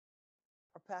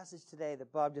passage today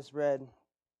that Bob just read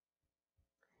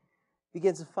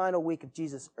begins the final week of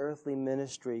Jesus' earthly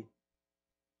ministry.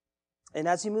 And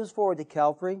as he moves forward to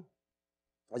Calvary,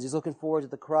 as he's looking forward to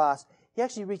the cross, he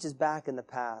actually reaches back in the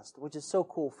past, which is so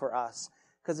cool for us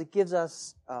because it gives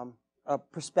us a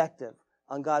perspective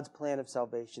on God's plan of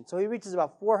salvation. So he reaches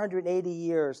about 480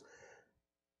 years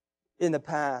in the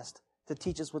past to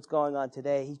teach us what's going on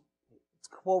today. It's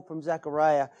a quote from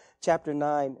Zechariah chapter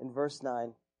 9 and verse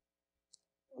 9.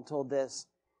 I'm told this: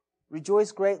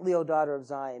 "Rejoice greatly, O daughter of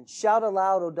Zion. Shout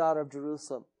aloud, O daughter of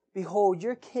Jerusalem. Behold,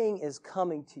 your king is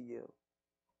coming to you.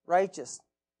 Righteous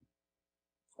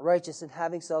and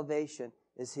having salvation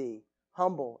is he,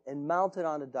 humble and mounted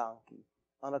on a donkey,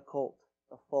 on a colt,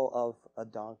 full of a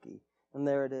donkey." And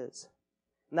there it is.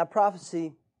 And that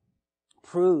prophecy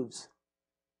proves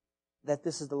that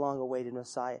this is the long-awaited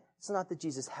Messiah. It's not that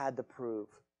Jesus had to prove.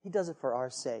 He does it for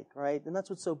our sake, right? And that's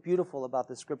what's so beautiful about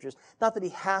the Scriptures. Not that he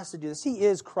has to do this. He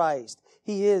is Christ.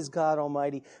 He is God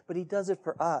Almighty. But he does it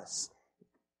for us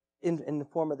in the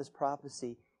form of this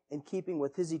prophecy, in keeping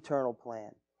with his eternal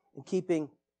plan, in keeping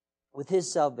with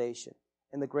his salvation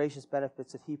and the gracious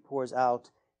benefits that he pours out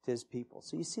to his people.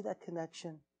 So you see that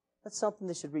connection? That's something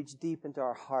that should reach deep into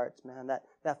our hearts, man,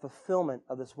 that fulfillment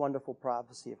of this wonderful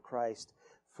prophecy of Christ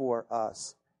for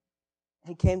us.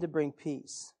 He came to bring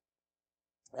peace.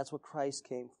 That's what Christ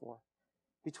came for,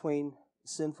 between a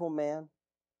sinful man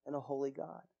and a holy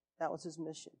God. That was his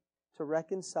mission, to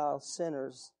reconcile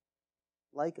sinners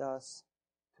like us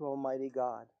to Almighty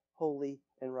God, holy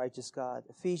and righteous God.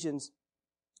 Ephesians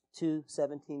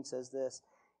 2:17 says this: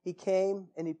 "He came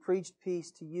and he preached peace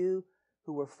to you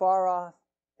who were far off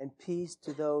and peace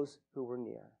to those who were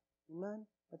near." Amen?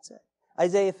 That's it.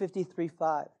 Isaiah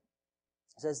 53:5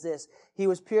 says this: "He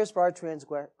was pierced for our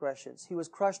transgressions. He was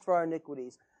crushed for our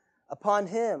iniquities. Upon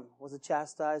him was a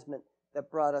chastisement that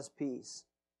brought us peace.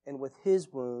 And with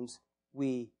his wounds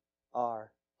we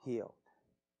are healed."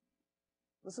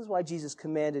 This is why Jesus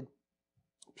commanded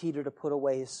Peter to put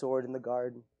away his sword in the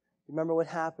garden. Remember what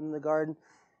happened in the garden?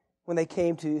 When they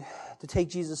came to take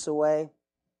Jesus away,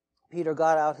 Peter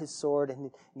got out his sword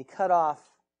and he cut off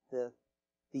the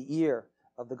ear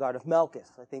of the guard, of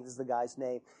Malchus, I think is the guy's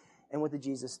name. And what did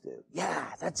Jesus do?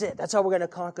 Yeah, that's it. That's how we're going to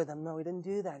conquer them. No, he didn't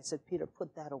do that. He said, "Peter,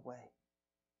 put that away.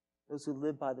 Those who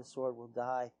live by the sword will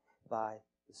die by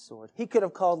the sword." He could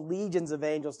have called legions of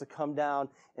angels to come down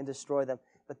and destroy them,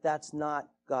 but that's not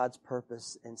God's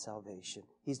purpose in salvation.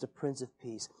 He's the Prince of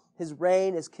Peace. His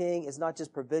reign as king is not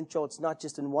just provincial. It's not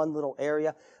just in one little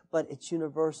area, but it's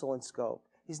universal in scope.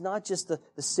 He's not just the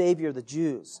Savior of the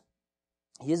Jews.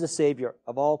 He is the Savior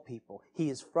of all people. He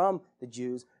is from the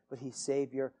Jews, but he's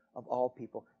Savior of all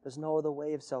people. There's no other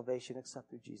way of salvation except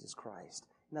through Jesus Christ.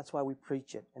 And that's why we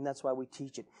preach it, and that's why we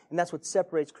teach it. And that's what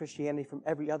separates Christianity from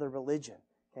every other religion.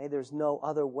 Okay? There's no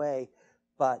other way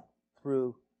but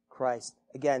through Christ.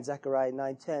 Again, Zechariah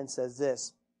 9:10 says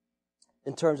this,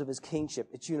 in terms of his kingship.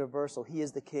 It's universal. He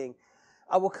is the king.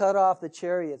 "I will cut off the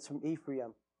chariots from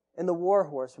Ephraim, and the war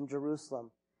horse from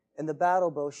Jerusalem, and the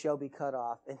battle bow shall be cut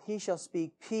off, and he shall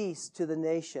speak peace to the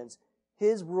nations.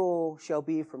 His rule shall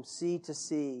be from sea to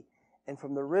sea, and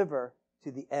from the river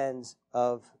to the ends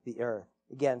of the earth."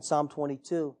 Again, Psalm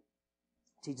 22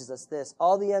 teaches us this: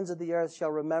 "All the ends of the earth shall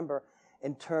remember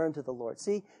and turn to the Lord."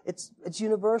 See, it's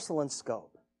universal in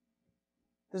scope.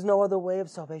 There's no other way of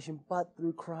salvation but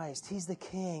through Christ. He's the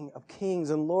King of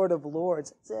kings and Lord of lords.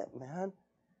 That's it, man.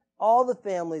 All the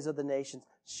families of the nations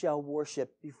shall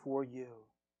worship before you.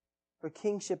 For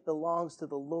kingship belongs to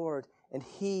the Lord, and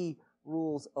he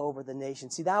rules over the nation.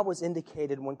 See, that was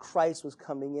indicated when Christ was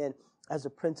coming in as a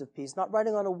Prince of Peace, not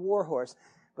riding on a war horse,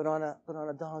 but on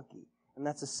a donkey. And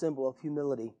that's a symbol of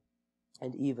humility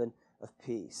and even of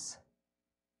peace.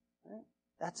 Right?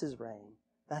 That's his reign.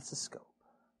 That's the scope.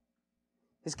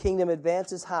 His kingdom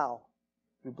advances how?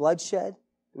 Through bloodshed?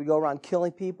 Do we go around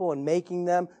killing people and making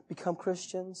them become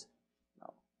Christians?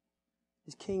 No.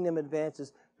 His kingdom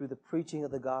advances through the preaching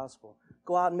of the gospel.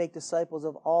 Go out and make disciples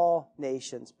of all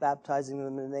nations, baptizing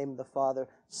them in the name of the Father,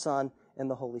 Son, and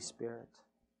the Holy Spirit.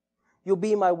 You'll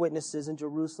be my witnesses in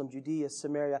Jerusalem, Judea,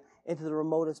 Samaria, and to the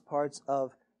remotest parts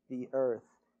of the earth.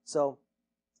 So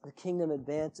the kingdom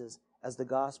advances as the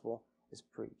gospel is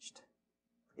preached.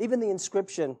 Even the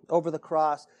inscription over the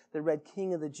cross that read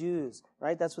King of the Jews,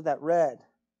 right? That's what that read.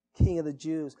 King of the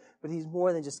Jews. But he's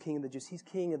more than just King of the Jews. He's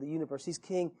King of the universe. He's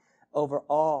King over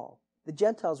all. The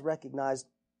Gentiles recognized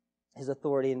his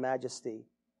authority and majesty,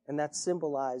 and that's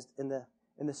symbolized in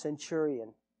the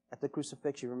centurion at the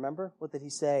crucifixion. Remember? What did he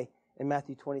say in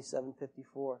Matthew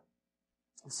 27:54?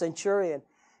 The centurion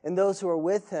and those who were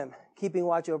with him, keeping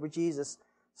watch over Jesus,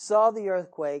 saw the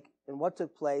earthquake and what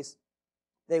took place,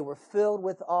 they were filled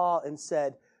with awe and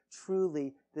said,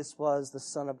 truly, this was the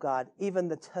Son of God. Even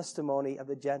the testimony of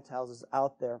the Gentiles is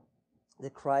out there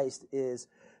that Christ is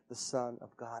the Son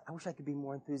of God. I wish I could be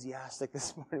more enthusiastic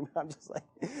this morning, but I'm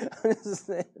just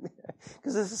saying,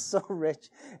 because this is so rich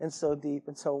and so deep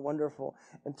and so wonderful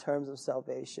in terms of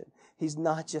salvation. He's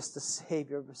not just the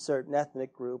Savior of a certain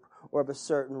ethnic group or of a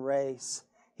certain race.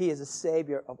 He is a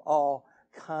Savior of all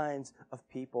kinds of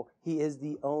people. He is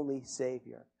the only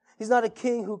Savior. He's not a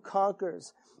king who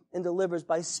conquers and delivers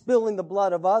by spilling the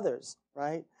blood of others,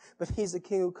 right? But he's a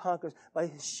king who conquers by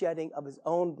his shedding of his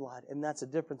own blood. And that's a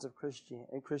difference of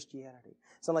Christianity.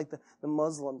 It's not like the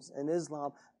Muslims and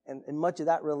Islam and much of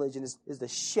that religion is the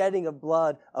shedding of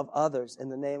blood of others in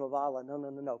the name of Allah.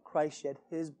 No. Christ shed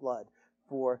his blood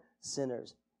for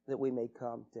sinners that we may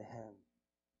come to him.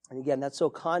 And again, that's so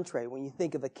contrary. When you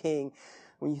think of a king,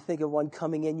 when you think of one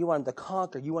coming in, you want him to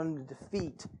conquer, you want him to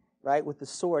defeat, right, with the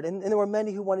sword. And there were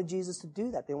many who wanted Jesus to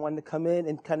do that. They wanted to come in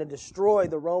and kind of destroy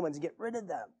the Romans and get rid of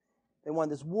them. They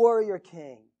wanted this warrior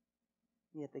king.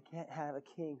 And yet they can't have a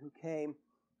king who came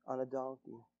on a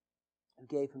donkey and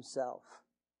gave himself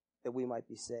that we might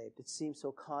be saved. It seems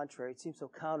so contrary. It seems so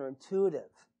counterintuitive,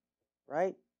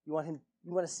 right? You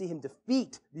want to see him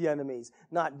defeat the enemies,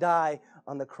 not die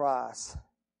on the cross.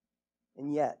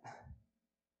 And yet,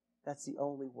 that's the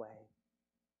only way,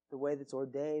 the way that's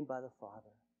ordained by the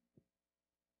Father.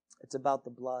 It's about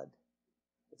the blood.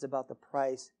 It's about the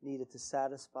price needed to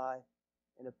satisfy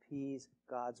and appease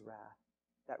God's wrath.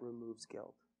 That removes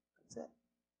guilt. That's it.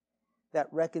 That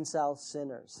reconciles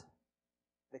sinners.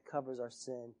 That covers our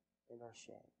sin and our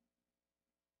shame.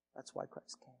 That's why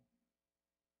Christ came.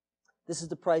 This is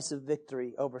the price of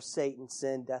victory over Satan,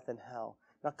 sin, death, and hell.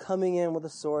 Not coming in with a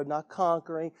sword, not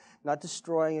conquering, not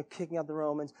destroying or kicking out the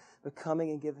Romans, but coming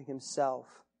and giving himself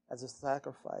as a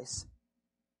sacrifice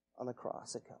on the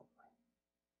cross at Calvary.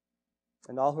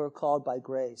 And all who are called by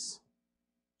grace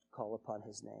call upon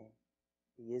his name.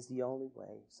 He is the only way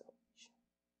of salvation.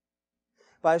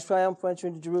 By his triumphant entry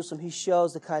into Jerusalem, he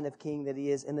shows the kind of king that he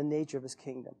is and the nature of his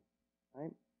kingdom.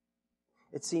 Right?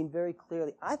 It's seen very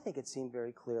clearly. I think it's seen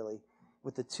very clearly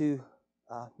with the two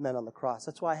men on the cross.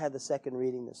 That's why I had the second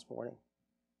reading this morning.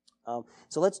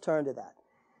 So let's turn to that.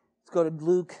 Let's go to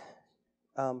Luke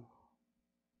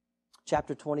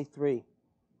chapter 23.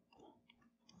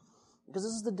 Because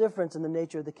this is the difference in the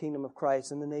nature of the kingdom of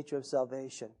Christ and the nature of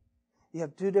salvation. You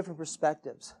have two different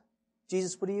perspectives.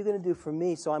 Jesus, what are you going to do for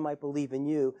me so I might believe in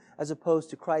you? As opposed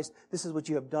to Christ, this is what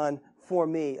you have done for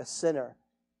me, a sinner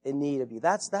in need of you.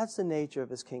 That's the nature of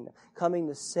his kingdom, coming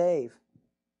to save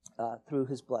through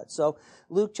his blood. So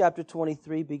Luke chapter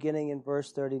 23, beginning in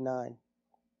verse 39.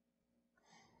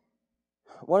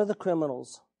 One of the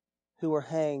criminals who were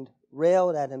hanged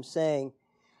railed at him, saying,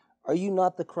 "Are you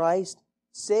not the Christ?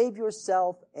 Save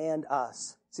yourself and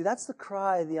us." See, that's the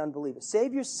cry of the unbeliever.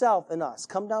 Save yourself and us.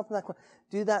 Come down from that cross.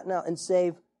 Do that now and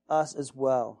save us as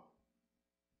well.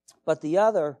 But the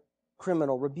other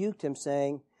criminal rebuked him,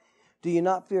 saying, "Do you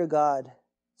not fear God,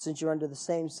 since you're under the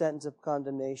same sentence of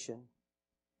condemnation?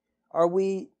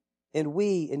 We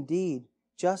indeed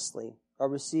justly are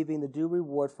receiving the due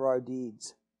reward for our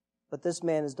deeds. But this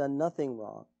man has done nothing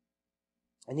wrong."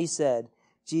 And he said,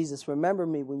 "Jesus, remember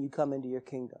me when you come into your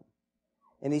kingdom."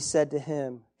 And he said to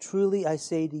him, "Truly I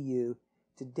say to you,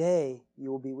 today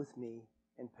you will be with me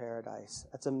in paradise."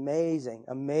 That's amazing,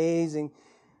 amazing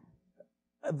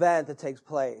event that takes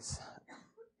place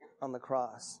on the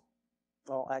cross,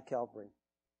 at Calvary.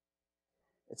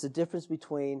 It's a difference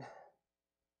between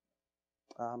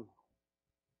an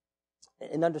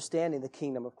understanding the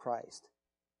kingdom of Christ,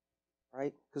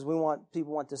 right? Because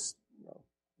people want this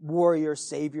warrior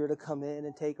savior to come in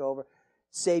and take over,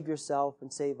 save yourself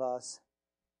and save us.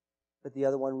 But the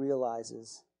other one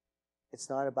realizes it's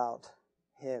not about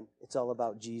him. It's all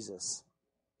about Jesus.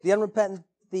 The unrepentant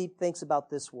thief thinks about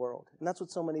this world. And that's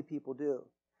what so many people do.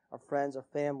 Our friends, our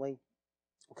family,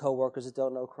 co-workers that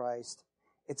don't know Christ.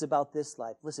 It's about this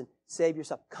life. Listen, save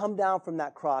yourself. Come down from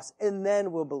that cross, and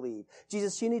then we'll believe.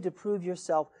 Jesus, you need to prove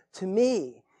yourself to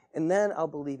me, and then I'll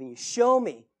believe in you. Show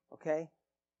me, okay?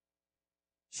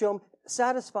 Show me.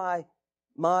 Satisfy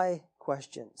my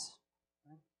questions.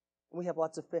 We have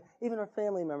lots of, even our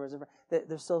family members,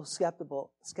 they're so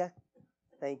skeptical.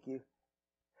 Thank you.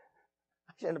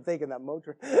 I should end up taking that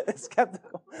Motrin.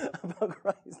 Skeptical about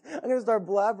Christ. I'm going to start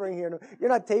blabbering here. You're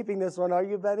not taping this one, are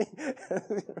you, Betty?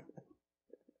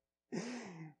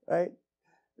 Right?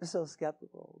 They're so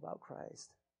skeptical about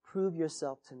Christ. Prove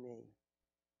yourself to me.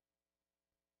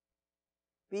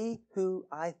 Be who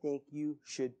I think you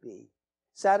should be.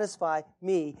 satisfy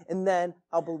me, and then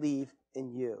I'll believe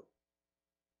in you.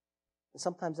 And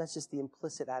sometimes that's just the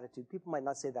implicit attitude. People might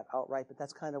not say that outright, but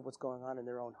that's kind of what's going on in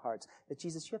their own hearts. That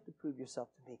Jesus, you have to prove yourself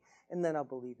to me, and then I'll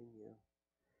believe in you.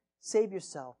 Save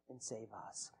yourself and save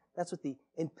us. That's what the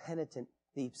impenitent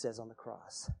thief says on the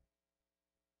cross.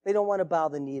 They don't want to bow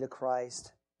the knee to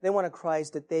Christ. They want a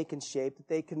Christ that they can shape, that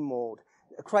they can mold.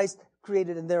 A Christ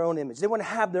created in their own image. They want to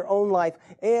have their own life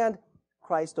and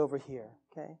Christ over here.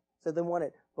 Okay? So they want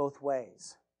it both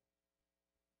ways.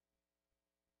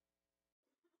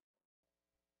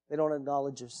 They don't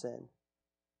acknowledge their sin,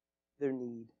 their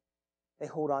need. They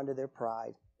hold on to their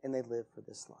pride, and they live for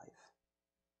this life.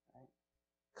 Right?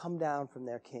 Come down from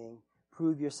there, King.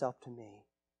 Prove yourself to me,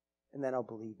 and then I'll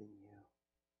believe in you.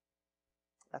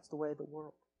 That's the way of the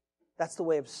world. That's the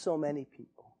way of so many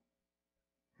people.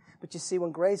 But you see,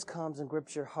 when grace comes and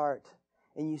grips your heart,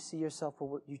 and you see yourself for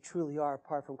what you truly are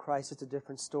apart from Christ, it's a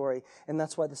different story. And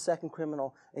that's why the second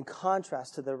criminal, in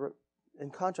contrast,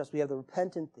 we have the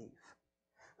repentant thief,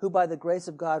 who by the grace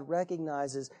of God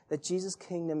recognizes that Jesus'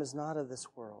 kingdom is not of this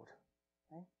world.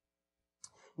 Okay?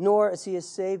 Nor is he a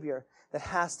Savior that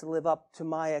has to live up to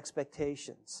my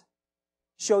expectations.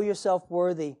 Show yourself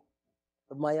worthy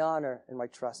of my honor and my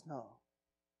trust. No.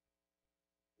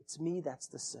 It's me that's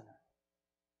the sinner.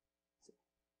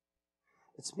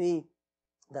 It's me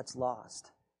that's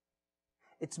lost.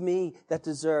 It's me that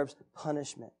deserves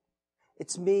punishment.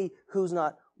 It's me who's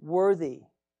not worthy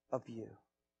of you.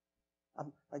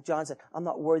 Like John said, I'm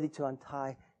not worthy to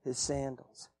untie his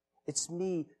sandals. It's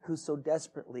me who so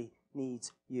desperately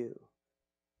needs you.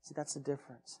 See, that's the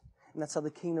difference. And that's how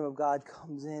the kingdom of God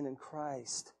comes in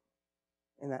Christ.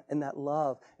 In that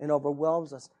love, and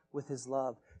overwhelms us with his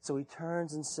love. So he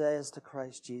turns and says to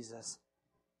Christ Jesus,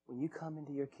 when you come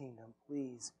into your kingdom,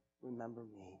 please remember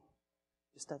me.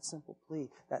 Just that simple plea,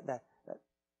 that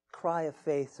cry of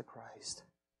faith to Christ.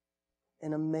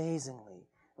 And amazingly,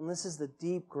 and this is the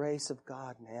deep grace of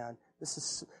God, man.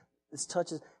 This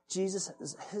touches Jesus.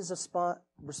 His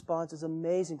response is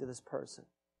amazing to this person.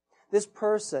 This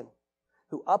person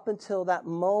who up until that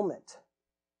moment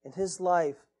in his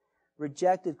life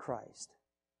rejected Christ,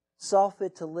 saw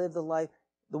fit to live the life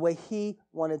the way he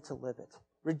wanted to live it,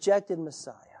 rejected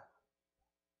Messiah.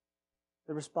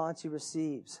 The response he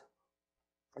receives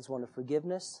is one of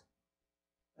forgiveness,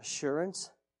 assurance,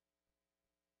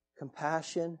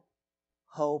 compassion,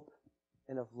 hope,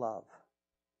 and of love.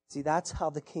 See, that's how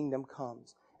the kingdom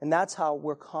comes. And that's how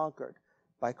we're conquered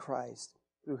by Christ,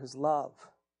 through his love.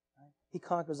 He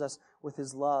conquers us with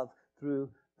his love through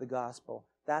the gospel.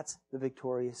 That's the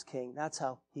victorious king. That's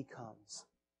how he comes.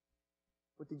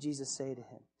 What did Jesus say to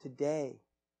him? Today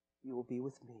you will be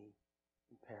with me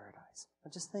in paradise. Now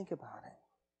just think about it.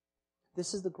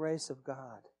 This is the grace of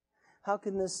God. How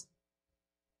can this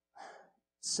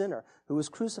sinner who was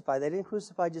crucified, they didn't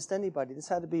crucify just anybody. This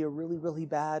had to be a really, really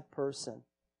bad person.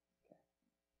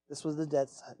 This was the death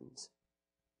sentence.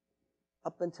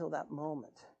 Up until that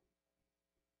moment,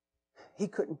 he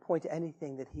couldn't point to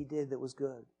anything that he did that was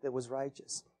good, that was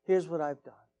righteous. Here's what I've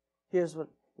done. Here's what,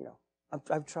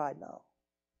 I've tried. No.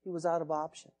 He was out of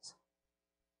options.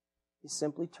 He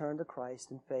simply turned to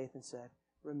Christ in faith and said,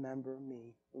 remember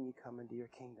me when you come into your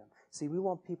kingdom. See, we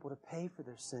want people to pay for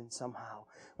their sins somehow.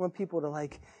 We want people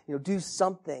to do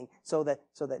something so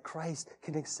that Christ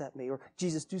can accept me. Or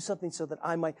Jesus, do something so that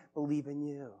I might believe in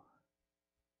you.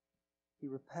 He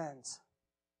repents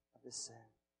of his sin.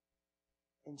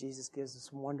 And Jesus gives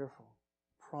this wonderful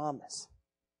promise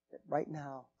that right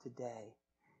now, today,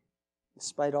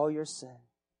 despite all your sin,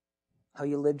 how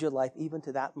you lived your life, even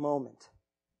to that moment,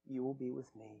 you will be with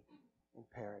me in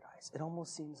paradise. It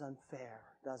almost seems unfair,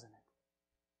 doesn't it?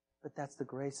 But that's the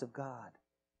grace of God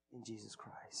in Jesus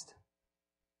Christ.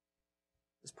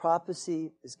 This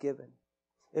prophecy is given.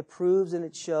 It proves and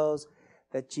it shows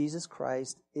that Jesus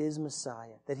Christ is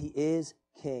Messiah, that he is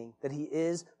King, that he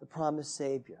is the promised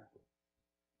Savior.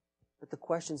 But the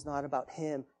question's not about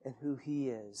him and who he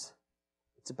is.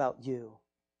 It's about you.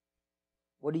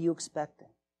 What are you expecting?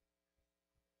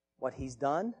 What he's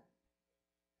done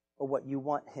or what you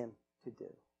want him to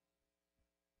do?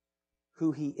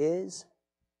 Who he is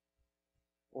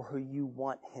or who you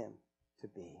want him to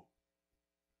be?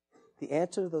 The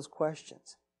answer to those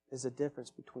questions is the difference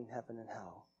between heaven and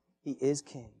hell. He is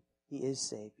King. He is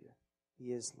Savior.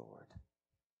 He is Lord.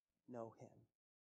 Know him.